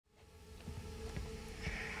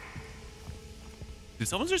Did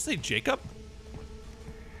someone just say Jacob?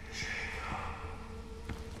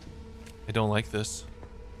 I don't like this.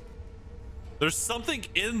 There's something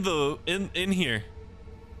in the in here.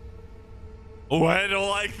 Oh, I don't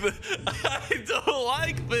like this. I don't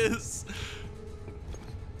like this.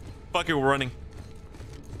 Fuck it, we're running.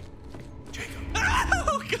 Jacob.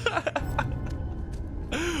 Oh god.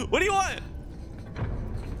 What do you want?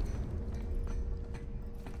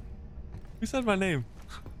 Who said my name?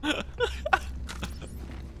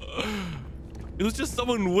 It was just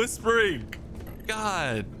someone whispering.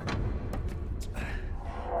 God.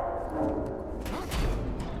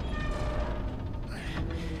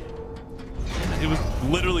 It was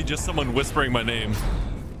literally just someone whispering my name.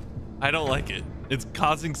 I don't like it. It's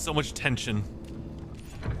causing so much tension.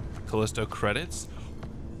 Callisto credits.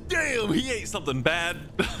 Damn, he ate something bad.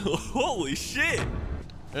 Holy shit.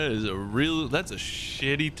 That's a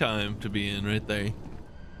shitty time to be in right there.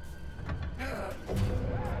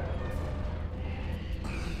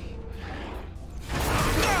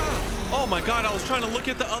 Oh my god, I was trying to look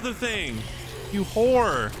at the other thing. You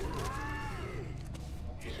whore.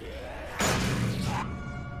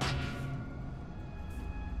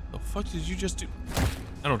 The fuck did you just do?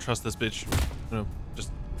 I don't trust this bitch. No,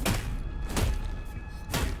 just.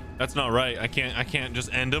 That's not right. I can't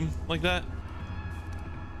just end him like that.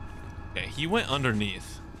 Okay, he went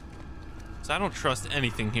underneath. So I don't trust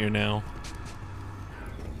anything here now.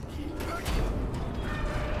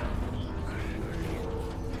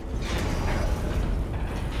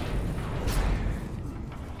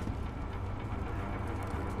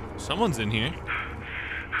 Someone's in here. Oh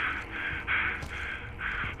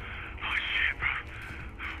shit, bro.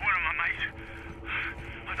 One of my mates.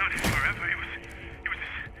 I don't know forever. It was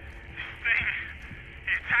this thing.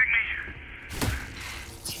 He attacked me.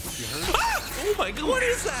 Ah! Oh my god, what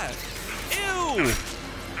is that? Ew!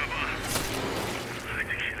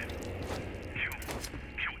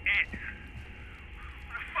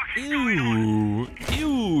 Ew!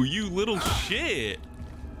 Ew! You little shit!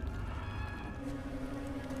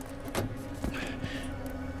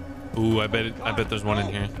 Ooh, I bet there's one in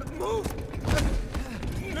here. Move!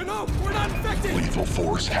 No, we're not infected! Lethal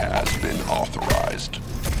force has been authorized.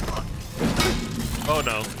 Oh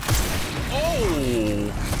no.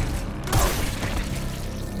 Oh!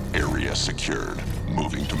 Area secured.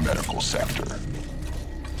 Moving to medical sector.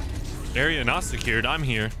 Area not secured. I'm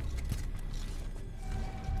here.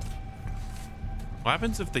 What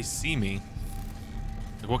happens if they see me?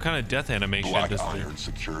 Like, what kind of death animation Black does Iron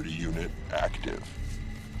security unit active.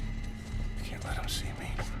 Can't let him see me.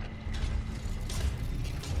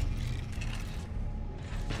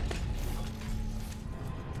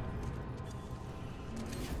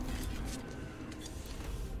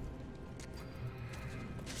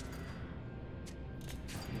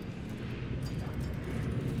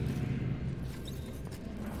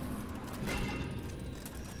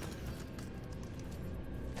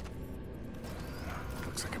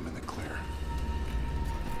 Looks like I'm in the clear.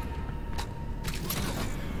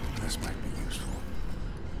 This might be useful.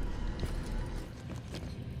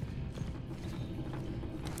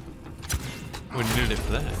 We needed it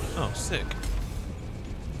for that. Oh, sick.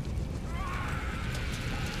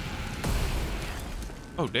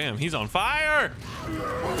 Oh, damn, he's on fire!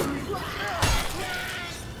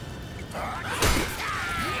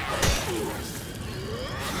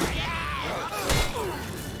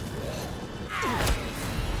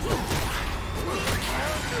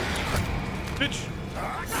 Bitch!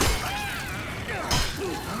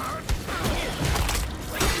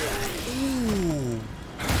 Ooh.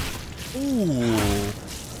 Ooh.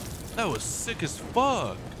 That was sick as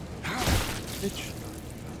fuck. Bitch.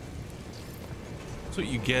 That's what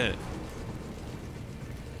you get.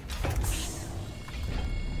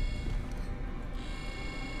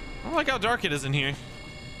 I don't like how dark it is in here.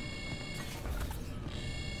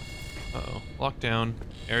 Uh-oh. Lockdown.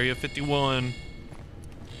 Area 51.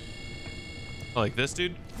 I like this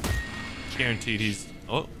dude. Guaranteed he's...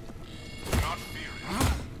 Oh. Not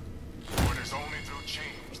fearing. For it is only through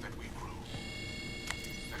change that we grow.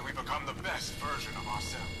 That we become the best version of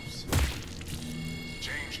ourselves.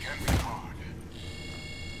 Change can be hard,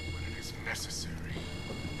 but it is necessary.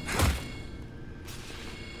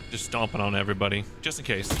 Just stomping on everybody. Just in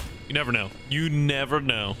case. You never know. You never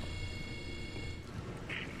know.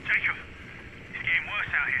 Jacob, it's getting worse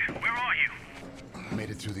out here. Where are you? Made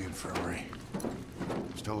it through the infirmary.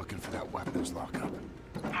 Still looking for that weapons lockup.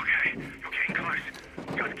 Okay, you're getting close.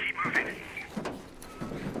 Gotta keep moving.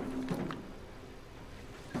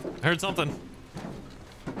 I heard something.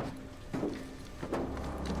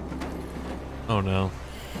 Oh no.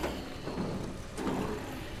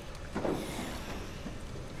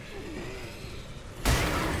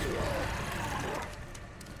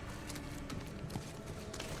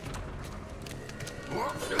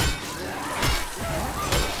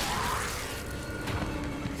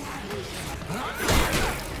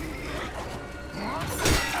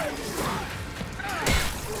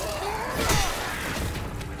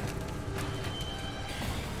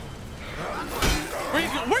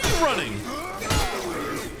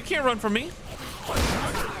 can't run from me.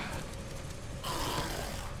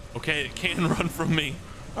 Okay, it can run from me.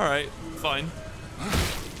 All right, fine.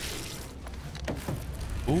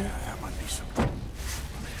 Ooh. That might be something.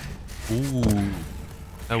 Ooh.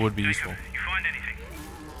 That would be useful. You find anything?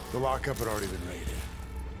 The lockup had already been raided.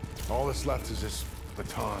 All that's left is this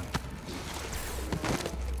baton.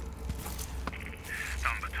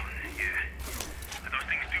 Stun baton, yeah. Those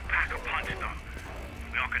things do pack a punch, though.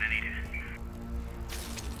 We are gonna need it.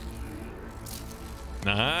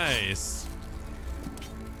 Nice.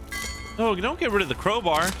 Oh, don't get rid of the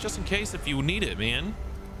crowbar, just in case if you need it, man.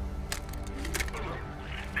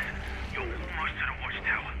 You're almost to the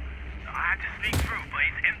watchtower. I had to sneak through, but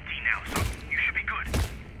it's empty now, so you should be good.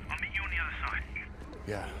 I'll meet you on the other side.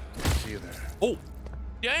 Yeah, see you there. Oh,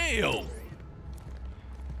 damn.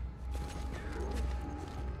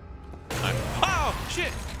 Oh,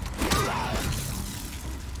 shit.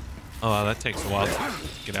 Oh, that takes a while to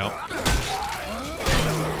get out.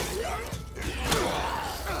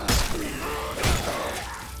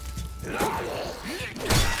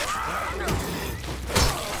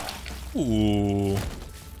 Ooh.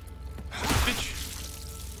 Bitch.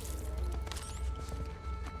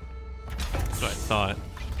 That's what I thought.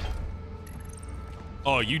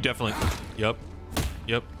 Oh, you definitely. Yep.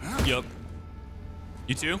 Yep. Yep.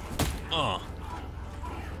 You too? Oh.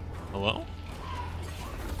 Hello?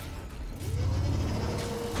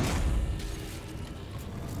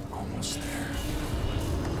 Almost there.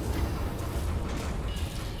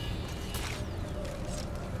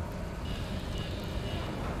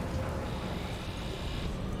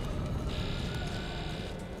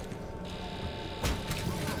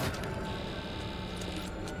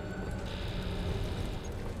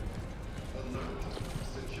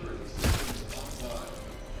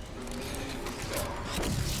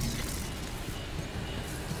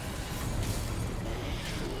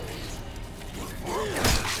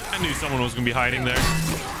 I knew someone was gonna be hiding there.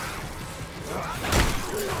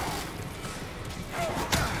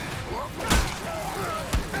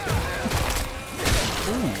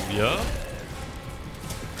 Ooh, yeah.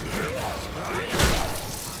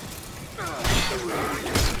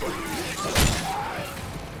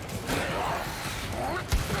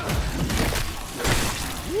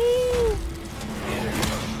 Woo!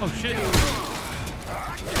 Oh shit.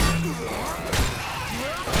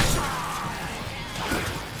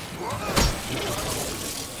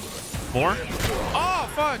 More? Oh,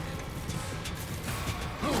 fuck.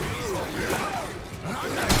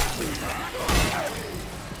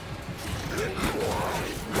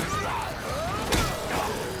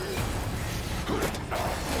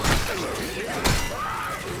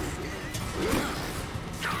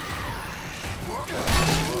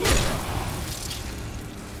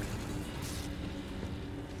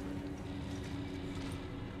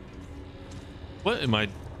 What am I?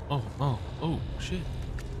 Oh, shit.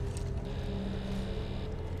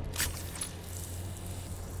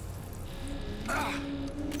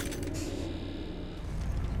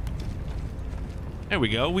 There we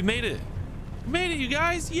go. We made it. We made it, you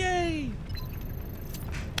guys. Yay.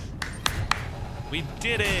 We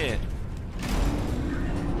did it.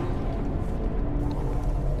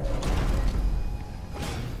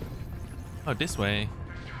 Oh, this way.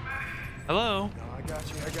 Hello. No, I got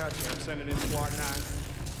you. I'm sending in SWAT 9.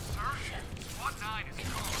 Sir? SWAT 9 is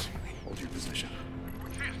gone. Hold your position.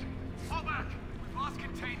 We can't. Fall back. We've lost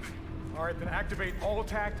containment. All right, then activate all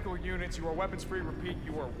tactical units. You are weapons free. Repeat,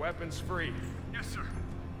 you are weapons free. Yes, sir.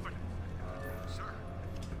 But, sir,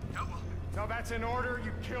 that will... Now that's in order.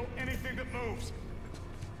 You kill anything that moves.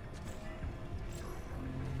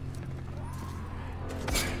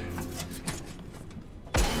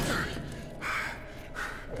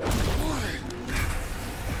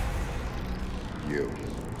 You.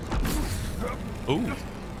 Ooh.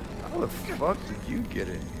 How the fuck did you get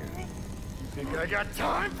in here? Think I got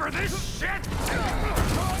time for this shit?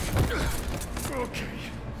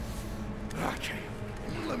 Okay.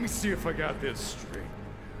 Let me see if I got this straight.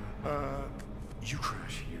 You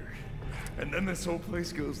crash here, and then this whole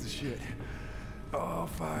place goes to shit. Oh,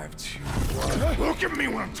 5, 2, 1. Look at me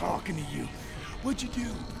when I'm talking to you. What'd you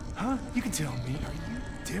do? Huh? You can tell me. Are you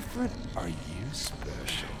different? Are you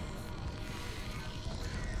special?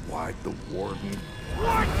 Why'd the warden?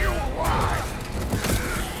 What you want?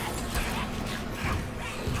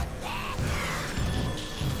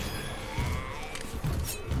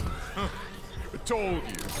 I told you.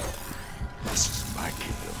 This is my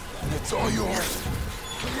kingdom, and it's all yours.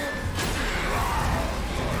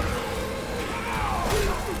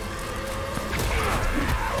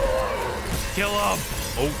 Kill him.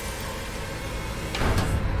 Oh.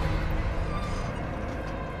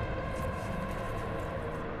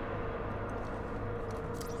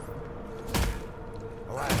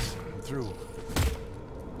 through.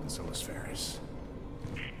 And so was Ferris.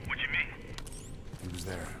 What you mean? He was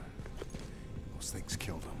there. Those things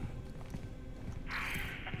killed him.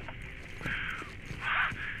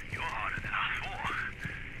 You're harder than I thought.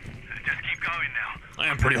 Just keep going now. I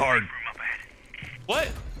am pretty hard. Room up ahead. What?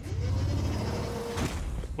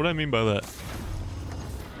 What do I mean by that?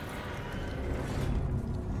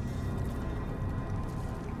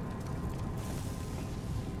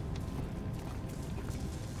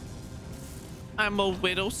 I'm a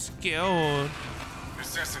little scared.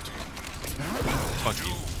 Necessity. Fuck Do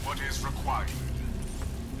you. what is required.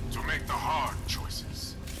 To make the hard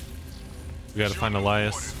choices. We gotta find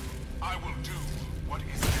Elias. I will do what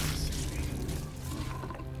is necessary.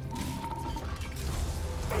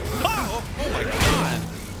 Oh my god!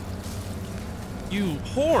 You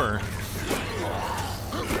whore!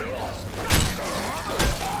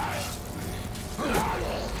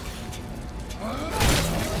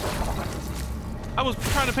 I was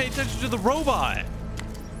trying to pay attention to the robot.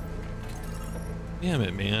 Damn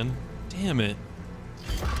it, man. Damn it.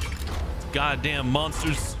 Goddamn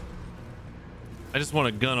monsters. I just want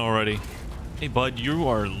a gun already. Hey, bud, you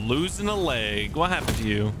are losing a leg. What happened to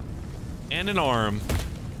you? And an arm.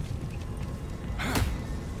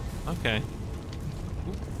 Okay.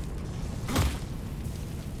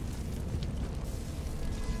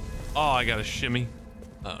 Oh, I got a shimmy.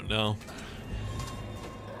 Oh, no.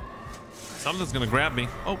 Something's gonna grab me.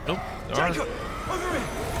 Oh, nope. Jacob, over here!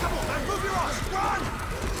 Come on, man, move your ass! Run!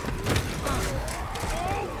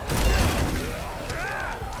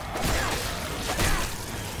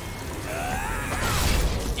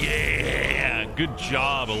 Yeah! Good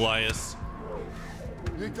job, Elias.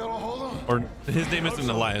 You think that'll hold him? Or his name isn't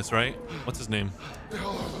Elias, right? What's his name? The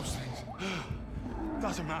hell are those things?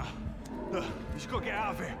 Doesn't matter. Look, you just gotta get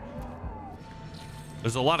out of here.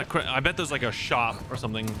 There's a lot of I bet there's like a shop or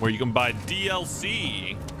something where you can buy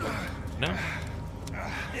DLC. No?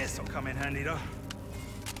 This'll come in handy, though.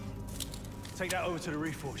 Take that over to the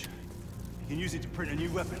Reforge. You can use it to print a new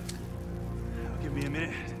weapon. Now, give me a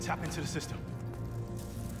minute to tap into the system.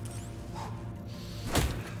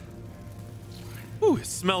 Ooh, it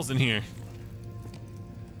smells in here. I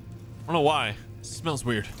don't know why. It smells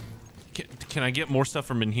weird. Can I get more stuff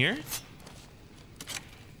from in here?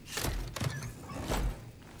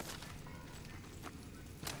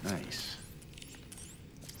 Nice.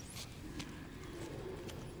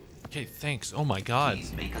 Okay, thanks. Oh my god.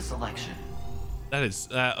 Please make a selection. That is,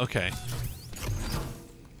 okay.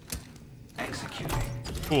 Executing.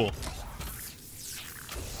 Cool.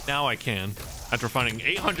 Now I can. After finding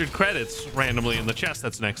 800 credits randomly in the chest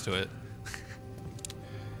that's next to it.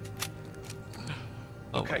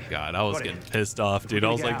 Oh my god, I was getting pissed off, dude. I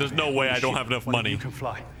was like, there's no way I don't have enough money. You can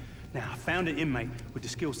fly. Now, I found an inmate with the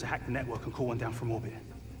skills to hack the network and call one down from orbit.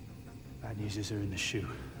 Bad news is they're in the shoe.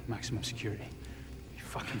 Maximum security. Be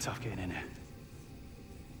fucking tough getting in there.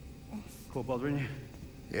 Caught bothering you?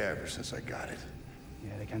 Yeah, ever since I got it.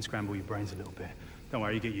 Yeah, they can scramble your brains a little bit. Don't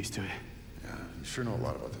worry, you get used to it. Yeah, you sure know a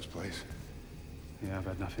lot about this place. Yeah, I've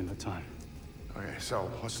had nothing but time. Okay,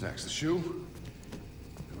 so what's next? The shoe? Can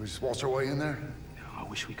we just waltz our way in there? I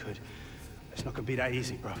wish we could. It's not gonna be that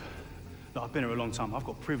easy, bro. Look, I've been here a long time. I've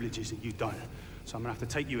got privileges that you don't. So I'm gonna have to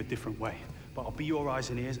take you a different way. But I'll be your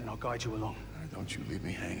eyes and ears and I'll guide you along. Don't you leave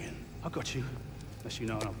me hanging. I got you. Unless you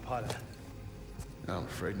know I'm a pilot. No, I'm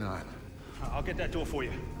afraid not. I'll get that door for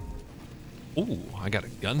you. Ooh, I got a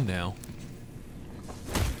gun now.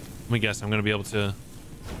 Let me guess, I'm gonna be able to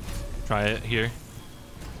try it here.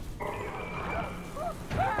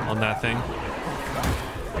 On that thing.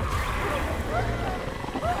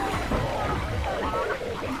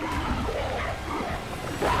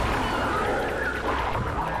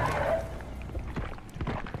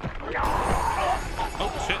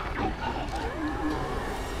 Oh, shit.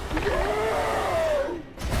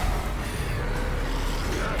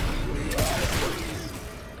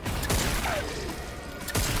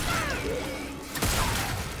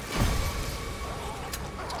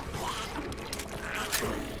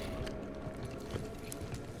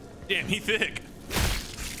 Damn, he thick.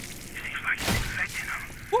 Seems like you're infecting them.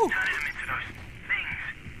 Woo. Turning them into those things.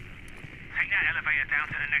 Take that elevator down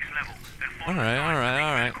to the next level. Then follow the signs to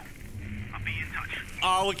the medical. I'll be in touch.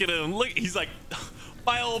 Oh, look at him. Look, he's like,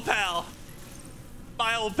 my old pal.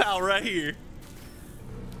 My old pal right here.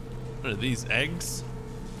 What are these, eggs?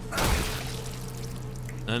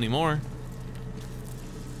 Not anymore.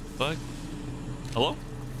 Fuck. Hello?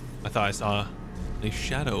 I thought I saw a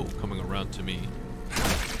shadow coming around to me.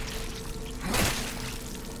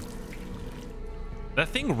 That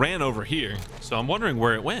thing ran over here, so I'm wondering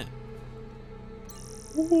where it went.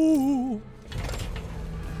 Ooh.